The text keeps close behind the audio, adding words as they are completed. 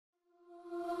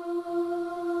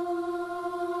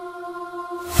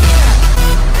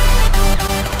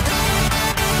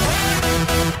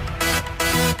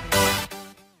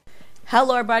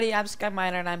Hello everybody, I'm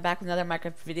SkyMiner and I'm back with another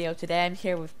Minecraft video. Today I'm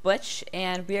here with Butch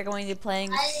and we are going to be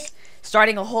playing,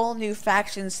 starting a whole new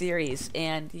faction series.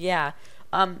 And yeah,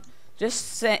 note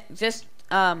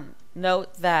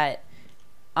that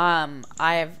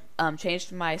I've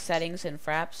changed my settings in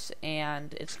Fraps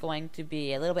and it's going to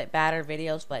be a little bit better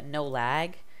videos but no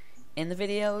lag in the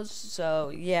videos.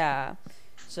 So yeah,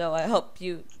 so I hope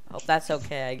that's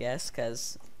okay, I guess,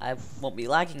 because I won't be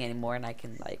lagging anymore and I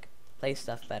can like play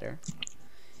stuff better.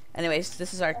 Anyways,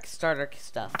 this is our starter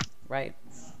stuff, right?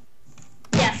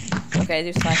 Yeah. Okay,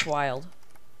 do /wild.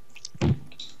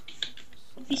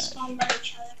 We spawn by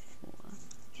each other.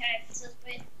 Okay, so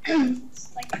wait.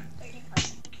 It's like 35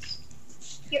 seconds.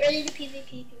 Get ready to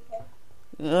PvP, people.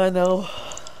 I know.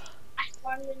 I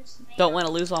spawned in this man. Don't want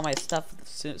to lose all my stuff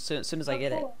soon as I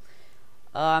get it.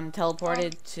 I'm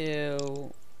teleported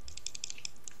to...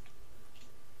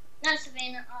 Not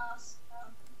Savannah,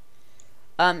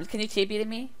 can you TP to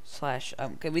me?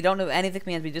 Okay, we don't know any of the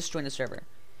commands, we just joined the server.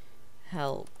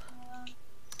 Help.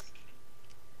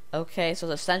 Okay, so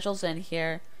the essentials in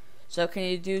here. So can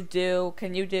you do, okay,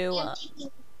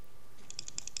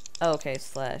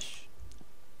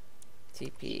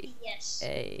 /TP yes.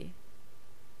 A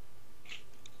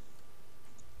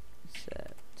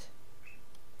set.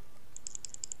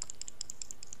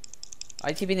 Are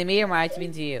you TPing to me or am I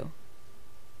TPing to you?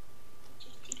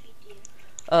 Just TP to you.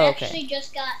 Oh, I okay. actually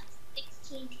just got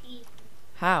 16 teeth.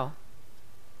 How?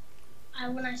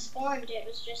 When I spawned, it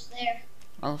was just there.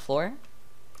 On the floor?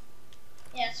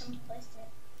 Yeah, someone placed it.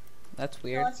 That's So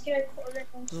weird. let's get a quarter.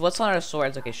 What's on our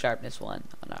swords? Okay, sharpness 1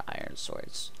 on our iron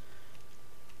swords.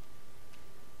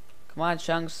 Come on,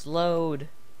 chunks, load.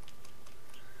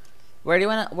 Where do you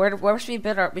wanna? Where should we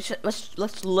build our?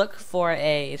 Let's look for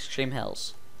a extreme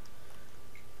hills.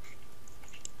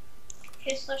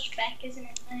 Okay, /back isn't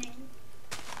a thing.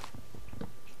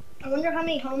 I wonder how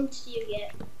many homes do you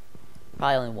get?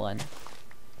 Probably only one.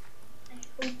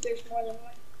 I hope there's more than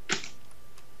one.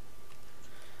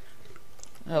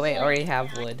 Oh wait, I already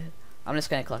have wood. I'm just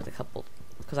gonna collect a couple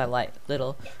because I like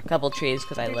couple trees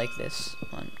because I like this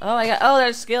one. Oh my god! Oh,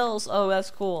 there's skills. Oh, that's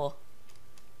cool.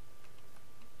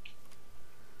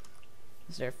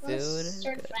 Is there food? Let's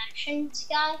start factions,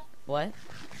 guy. What?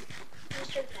 Let's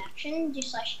start faction. Do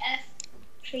 /F,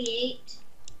 create,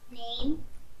 name,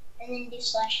 and then do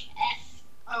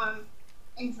 /F,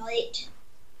 invite,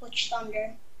 Witch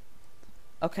Thunder.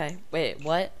 Okay. Wait.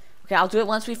 What? Okay, I'll do it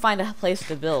once we find a place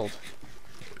to build.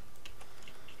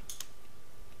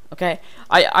 Okay,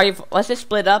 let's just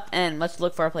split up and let's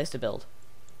look for a place to build.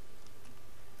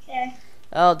 Okay.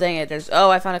 Oh dang it!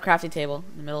 I found a crafting table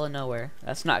in the middle of nowhere.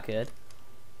 That's not good.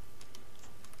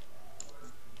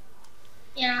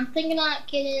 Yeah, I'm thinking about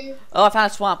getting. Oh, I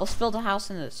found a swamp. Let's build a house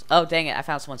in this. Oh dang it! I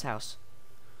found someone's house.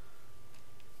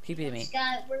 TP to me.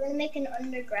 Scott, we're gonna make an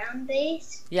underground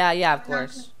base. Yeah, of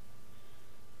course.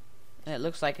 It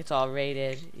looks like it's all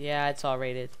rated. Yeah, it's all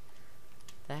rated.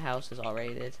 The house is all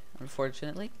rated,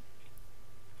 unfortunately.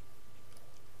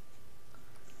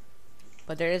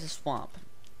 But there is a swamp.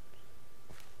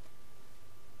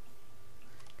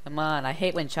 Come on, I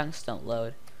hate when chunks don't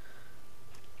load.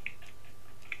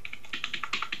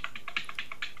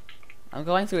 I'm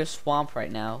going through a swamp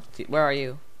right now. Where are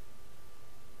you?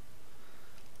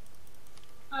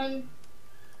 I'm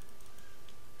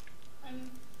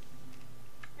in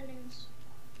this.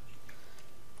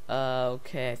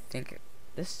 Okay, I think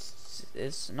this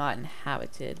is not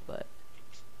inhabited, but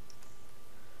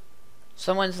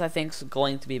someone's, I think,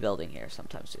 going to be building here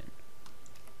sometime soon.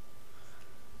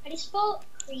 How do you spell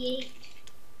create?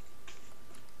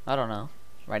 I don't know.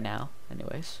 Right now,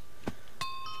 anyways.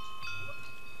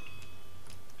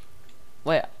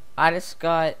 Wait, I just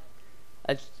got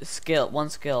one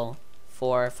skill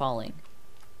for falling.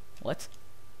 What?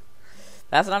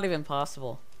 That's not even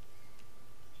possible.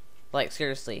 Like,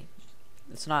 seriously.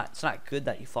 It's not good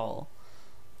that you fall.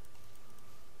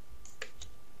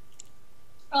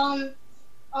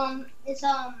 It's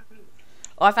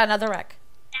Oh, I found another wreck.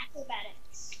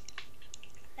 acrobatics.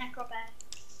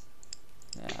 Acrobatics.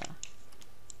 Yeah.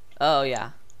 Oh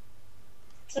yeah.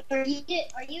 So are you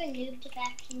a noob to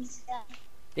factions, Scott?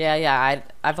 Yeah,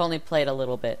 I've only played a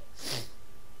little bit.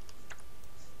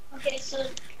 Okay, so.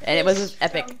 And it was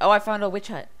epic. Oh, I found a witch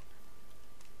hut.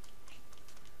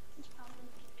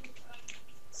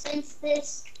 Since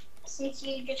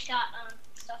you just got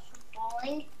stuff from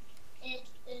falling, it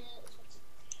is.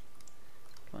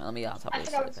 Come on, let me get on top I of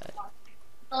this forgot really what's bad. called.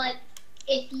 But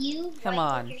if you Come right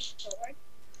on. click your sword,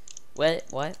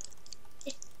 What?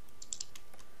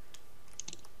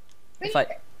 If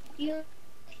I you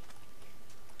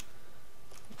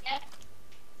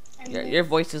And Your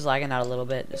voice is lagging out a little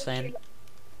bit. Just saying.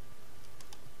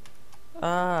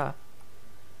 Ah.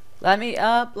 Let me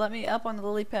up on the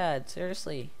lily pad.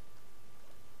 Seriously.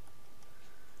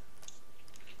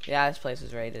 Yeah, this place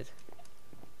is raided.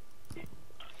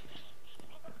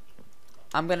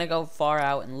 I'm gonna go far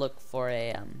out and look for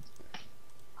a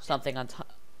something on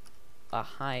top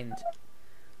behind.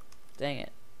 Dang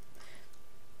it.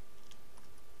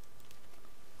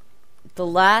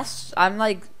 I'm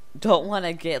like don't want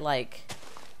to get like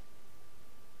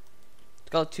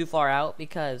go too far out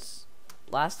because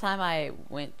last time I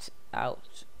went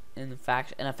out in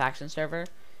a faction server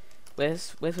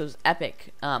with was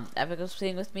Epic. Epic was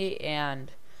playing with me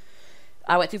and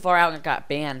I went too far out and got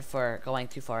banned for going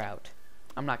too far out.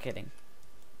 I'm not kidding.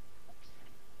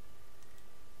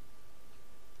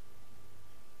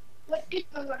 What should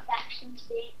one of our factions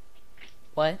be?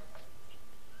 What?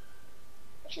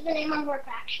 What should the name of our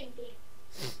faction be?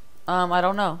 I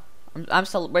don't know.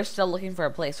 We're still looking for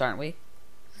a place, aren't we?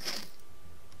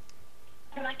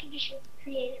 And I can just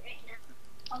create it right now.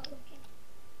 I'll look in.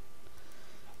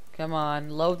 Come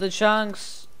on, load the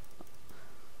chunks.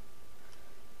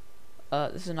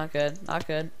 This is not good. Not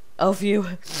good. Oh, phew.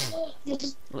 This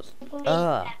is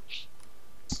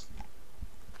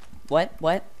What?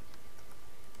 What?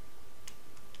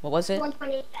 What was it?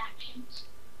 1.8 factions.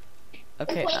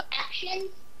 Okay. 1.8 actions?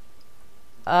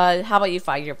 How about you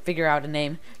figure out a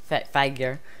name?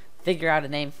 Figure out a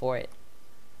name for it.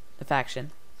 The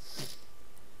faction.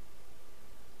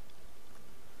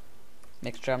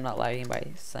 Make sure I'm not lagging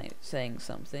by saying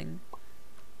something.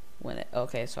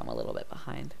 Okay, so I'm a little bit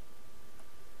behind.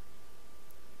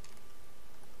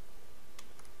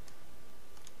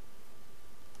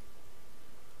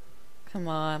 Come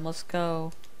on, let's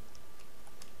go.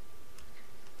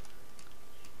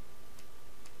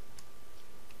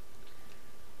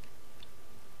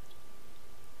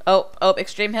 Oh,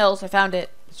 Extreme Hills, I found it.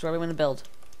 That's where we want to build.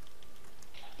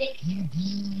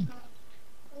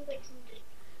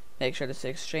 Make sure to say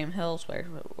Extreme Hills. Where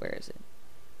is it?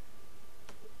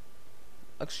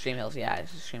 Extreme Hills, yeah,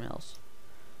 it's Extreme Hills.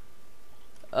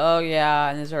 Oh yeah,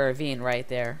 and there's a ravine right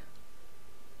there.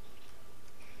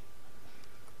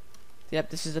 Yep,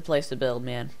 this is the place to build,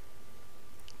 man.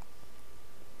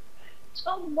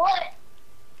 So what?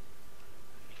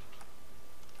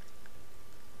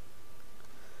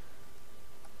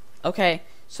 Okay,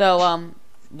 so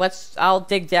I'll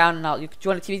dig down and do you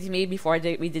want to TP to me before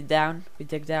we dig down? We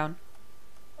dig down.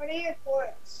 What are your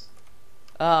forts?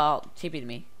 TP to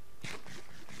me.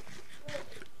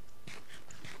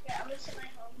 Yeah, I'm gonna set my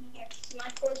home here. So my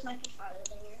forts might be farther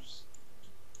than yours.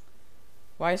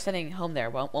 Why are you sending home there?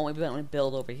 Won't we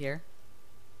build over here?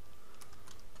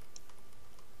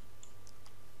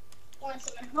 I want to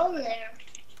set my home there.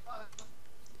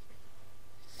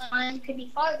 Mine could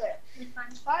be farther. If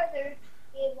mine's farther,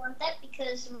 we want that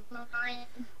because mine.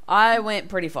 I went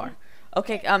pretty far.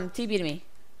 Okay, TP to me.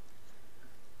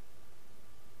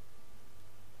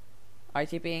 Are you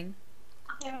TPing?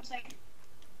 Okay, 1 second.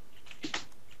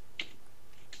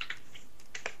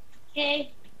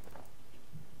 Okay.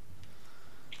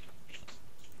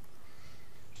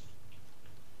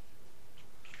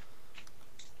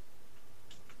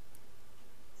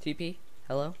 TP?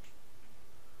 Hello?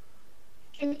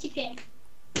 Give me TP.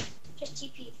 Just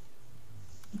TP.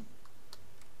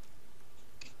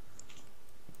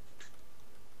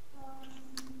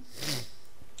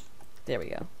 There we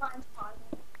go. Mine's farther.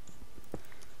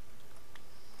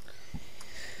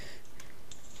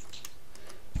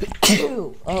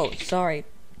 Oh, sorry.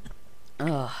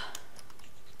 Ugh.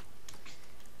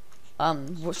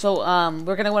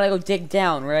 We're gonna wanna go dig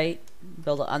down, right?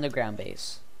 Build an underground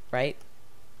base, right?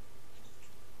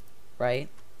 Right?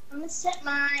 I'm gonna set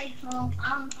my home.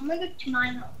 I'm gonna go to my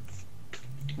home.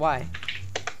 Why?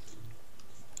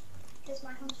 Because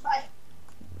my home's farther.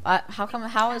 How come,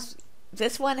 how is,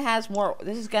 this one has more,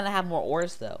 this is gonna have more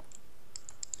ores though.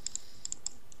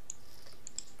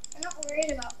 I'm not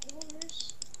worried about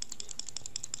ores.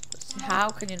 How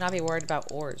can you not be worried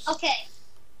about ores? Okay.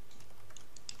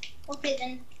 Okay,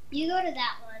 then you go to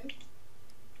that one,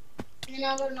 and then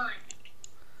I'll go to mine.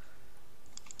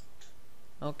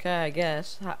 Okay, I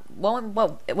guess. What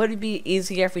would it be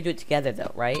easier if we do it together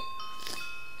though, right?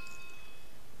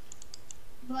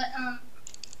 But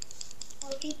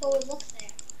more people would look there.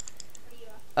 Where you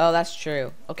are. Oh, that's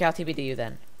true. Okay, I'll TP to you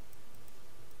then.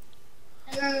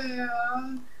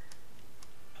 No.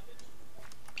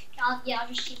 I'll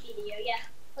just TP to you. Yeah,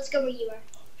 let's go where you are.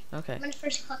 Okay. I'm gonna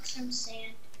first collect some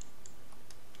sand.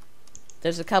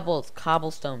 There's a couple of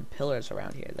cobblestone pillars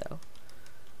around here though.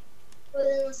 Well,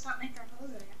 then let's not make our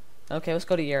home there. Okay, let's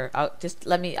go to your. I'll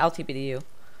TP to you.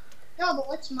 No, but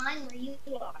let's mine where you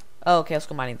are. Oh, okay, let's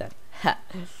go mining then. Ha.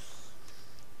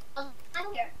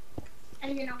 I'm here.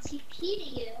 And then I'll TP to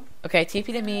you. Okay, TP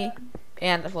to me,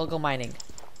 and we'll go mining.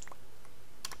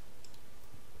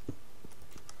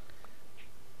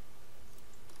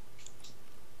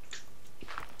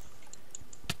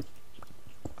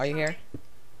 Are you here?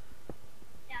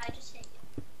 Yeah, I just hit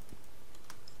you.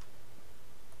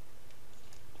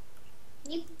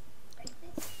 Can you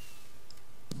break this?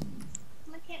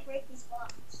 I can't break these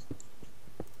blocks.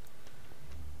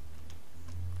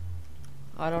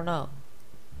 I don't know.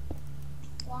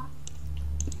 Block.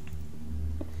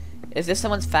 Is this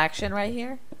someone's faction right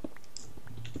here?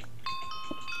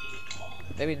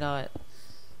 Maybe not.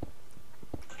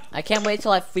 I can't wait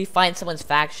till we find someone's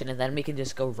faction and then we can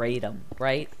just go raid them,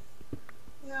 right?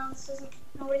 No, this isn't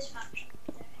nobody's faction.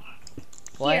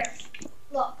 What? Here,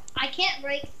 look, I can't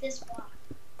break this block.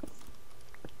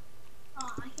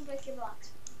 Oh, I can break your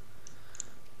blocks.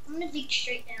 I'm gonna dig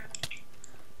straight down.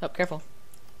 Oh, careful.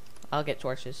 I'll get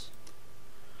torches.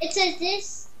 It says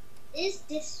this is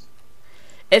this.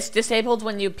 It's disabled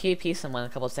when you PvP someone a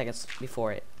couple of seconds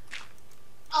before it.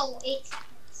 Oh, 8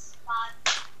 seconds.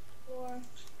 5, 4,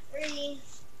 3,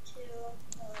 2,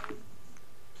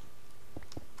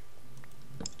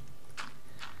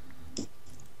 1.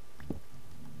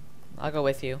 I'll go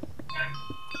with you.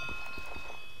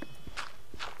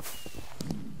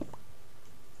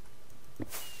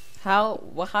 How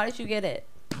did you get it?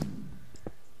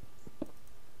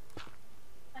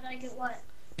 How did I get what?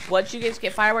 What'd you guys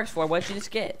get fireworks for? What'd you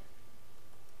just get?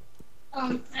 I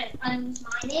was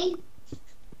mining,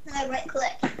 and I right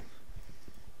click.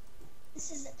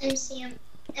 This is MCMO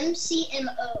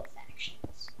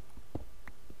factions.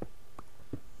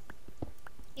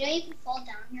 You know you can fall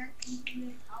down here.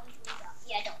 You probably die.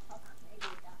 Yeah, don't fall down there. You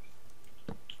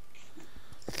would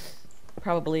die.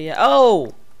 Probably.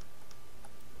 Oh!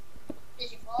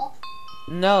 Did you fall?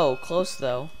 No, close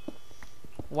though.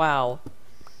 Wow.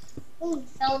 Ooh,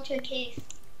 fell into a cave.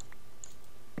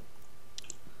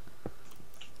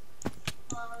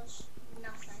 There's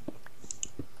nothing.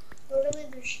 Literally,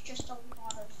 there's just a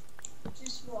lot of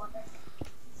just water.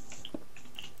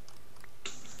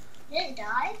 You didn't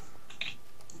die?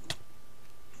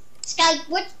 Sky,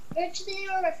 where's the name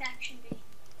of our faction be?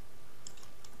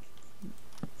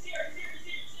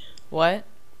 What?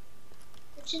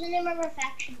 What should the name of our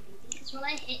faction be? Because when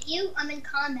I hit you, I'm in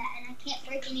combat and I can't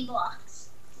break any blocks.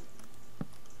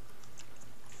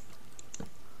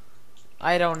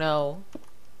 I don't know.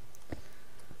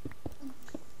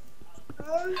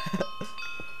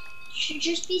 Should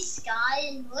just be Sky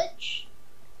and Butch.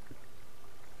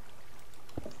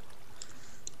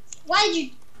 Why'd you?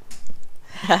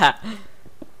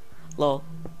 Lol.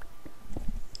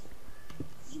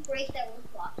 You break that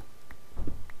wood block.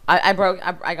 I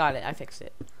got it. I fixed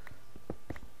it.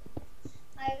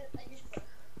 I just broke.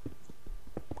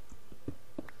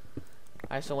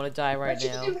 I still want to die right What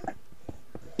should now. the name-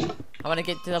 I want to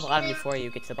get to the bottom before you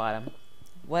get to the bottom.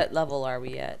 What level are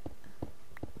we at?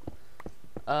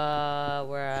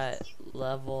 We're at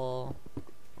level...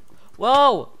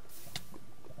 Whoa!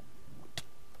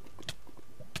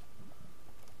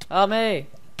 Help me!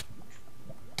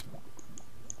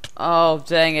 Oh,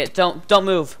 dang it. Don't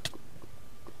move.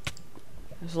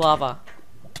 There's lava.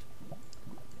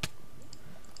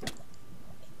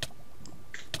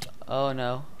 Oh,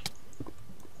 no.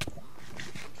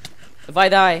 If I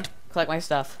die, collect my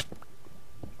stuff.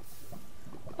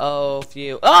 Oh,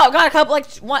 phew. Oh, I got a couple, like,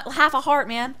 half a heart,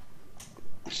 man.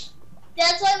 That's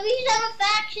why we should have a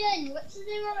faction. What's the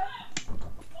name of it?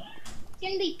 It's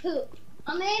gonna be Poop.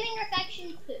 I'm naming our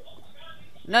faction Poop.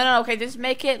 No, okay, just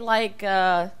make it like,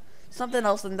 something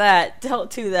else than that. Don't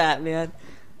do that, man.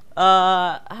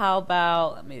 How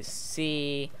about, let me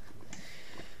see.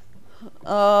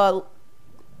 What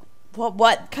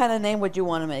kind of name would you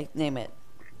want to name it?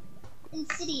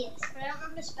 Insidious, but I don't know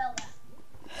how to spell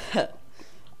that.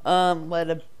 What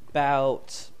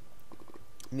about,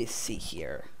 let me see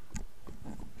here.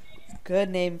 Good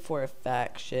name for a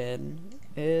faction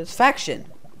is Faction.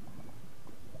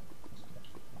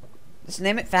 Just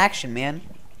name it Faction, man.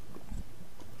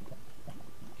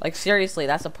 Like, seriously,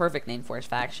 that's a perfect name for his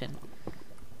faction.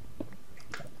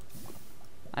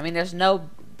 I mean, there's no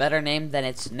better name than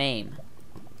its name.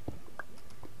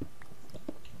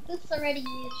 Poop's already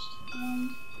used.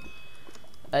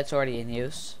 It's already in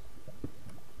use.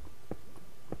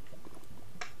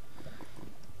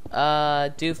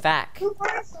 Do Fac. Poop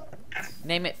also.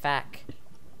 Name it Fac.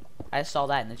 I saw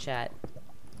that in the chat.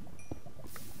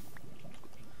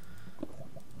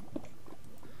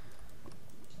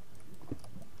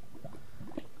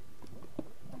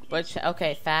 Which,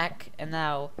 okay, FAQ, and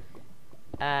now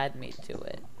add me to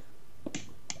it.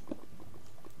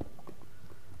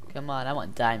 Come on, I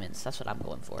want diamonds. That's what I'm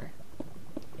going for.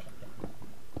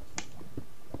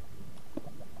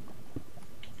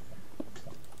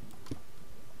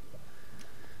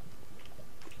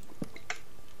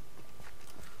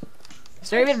 Is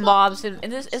there even mobs in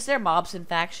this? Is there mobs in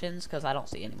factions? Because I don't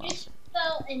see any mobs. Just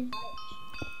spell invite.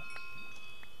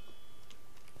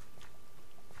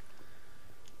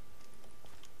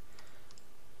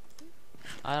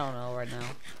 I don't know right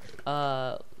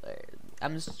now.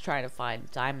 I'm just trying to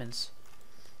find diamonds.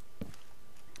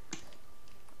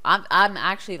 I'm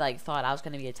actually like thought I was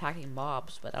gonna be attacking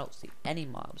mobs, but I don't see any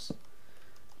mobs.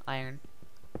 Iron.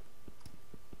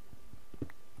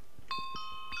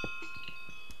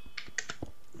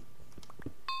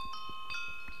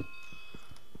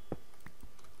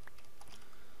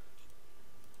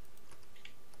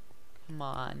 Come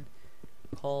on.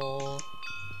 Coal.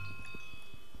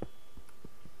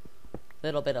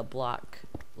 Little bit of block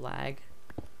lag.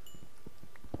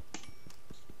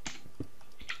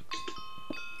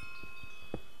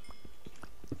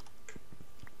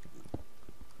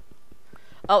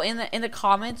 Oh, in the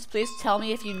comments, please tell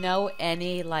me if you know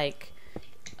any like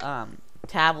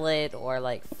tablet or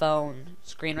like phone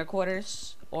screen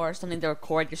recorders or something to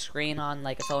record your screen on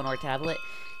like a phone or a tablet.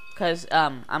 Cause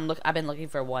I've been looking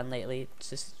for one lately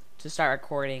to start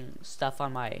recording stuff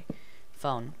on my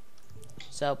phone.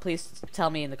 So please tell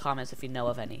me in the comments if you know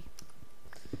of any.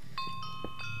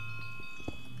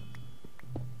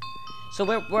 So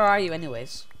where are you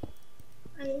anyways?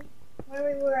 Where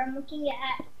we were, I'm looking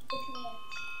at the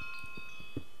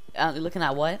commands. You're looking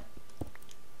at what?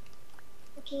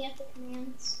 Looking at the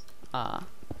commands.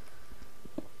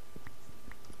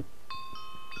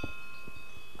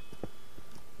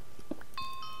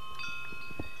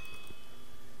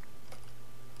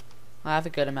 I have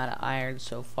a good amount of iron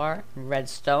so far.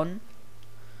 Redstone.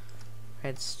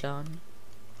 Redstone.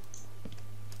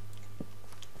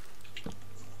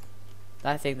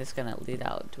 I think this is gonna lead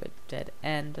out to a dead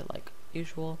end like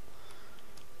usual.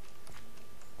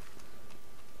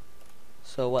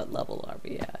 So what level are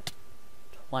we at?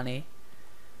 20.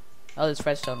 Oh, there's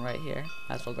redstone right here.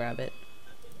 Might as well grab it.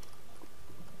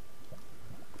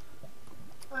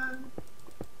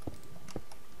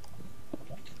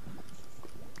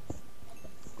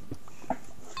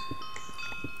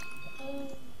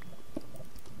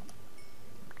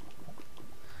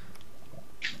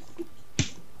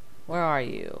 Where are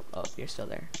you? Oh, you're still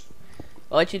there.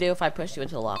 What would you do if I pushed you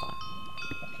into the lava?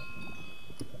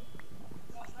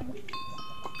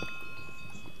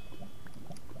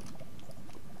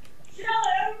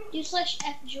 Do slash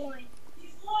F join.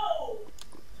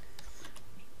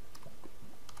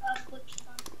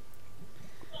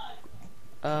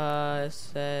 It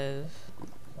says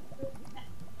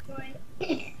Join.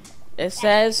 it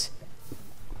says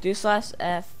do slash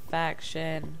F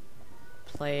faction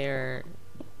player.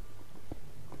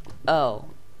 Oh.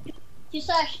 Do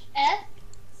slash F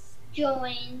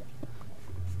join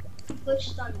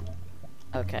Butch Thunder.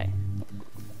 Okay.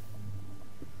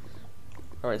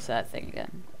 Or is that thing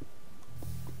again?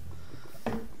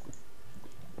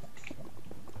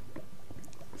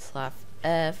 Slash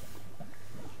F.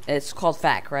 It's called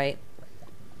FAQ, right?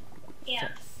 Yeah.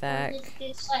 FAQ.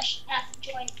 Do slash F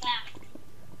join FAQ.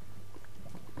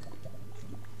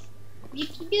 You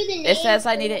can do the name. It says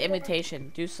I need an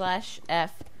invitation. Do slash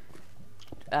F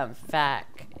FAQ.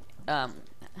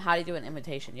 How do you do an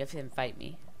invitation? You have to invite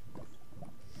me.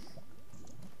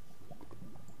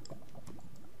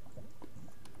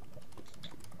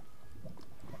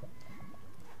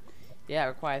 Yeah, it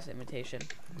requires an invitation.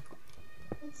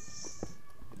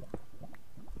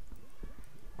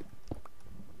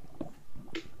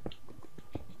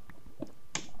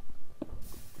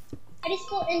 How do you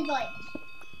spell invite?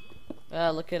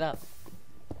 Look it up.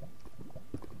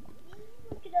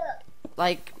 Look it up.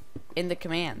 Like, in the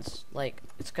commands. Like,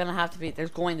 it's gonna have to be, there's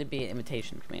going to be an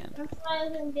invitation command. That's what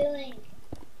I've been doing.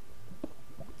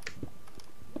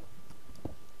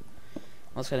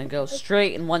 I was gonna go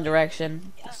straight in one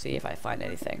direction to see if I find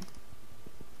anything.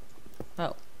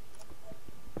 Oh.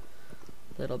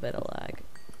 Little bit of lag.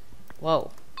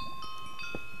 Whoa.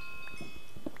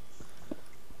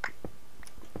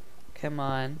 Come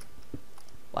on.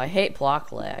 Well, I hate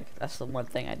block lag. That's the one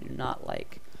thing I do not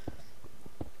like.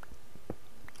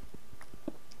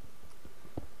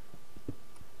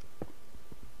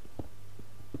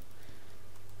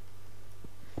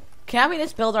 Can't we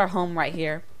just build our home right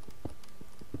here?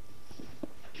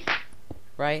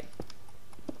 Right?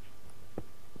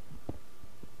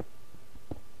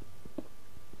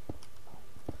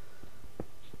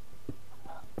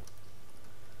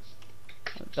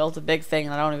 Built a big thing,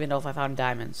 and I don't even know if I found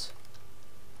diamonds.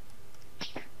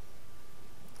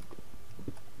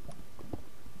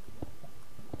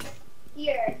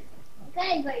 Here. I'm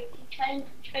gonna invite you to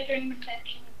treasure and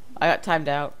perfection. I got timed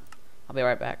out. I'll be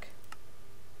right back.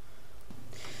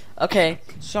 Okay,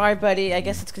 sorry buddy, I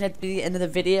guess it's gonna be the end of the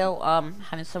video.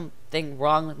 Having something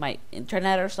wrong with my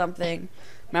internet or something.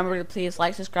 Remember to please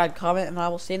like, subscribe, comment, and I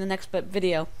will see you in the next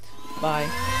video.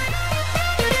 Bye.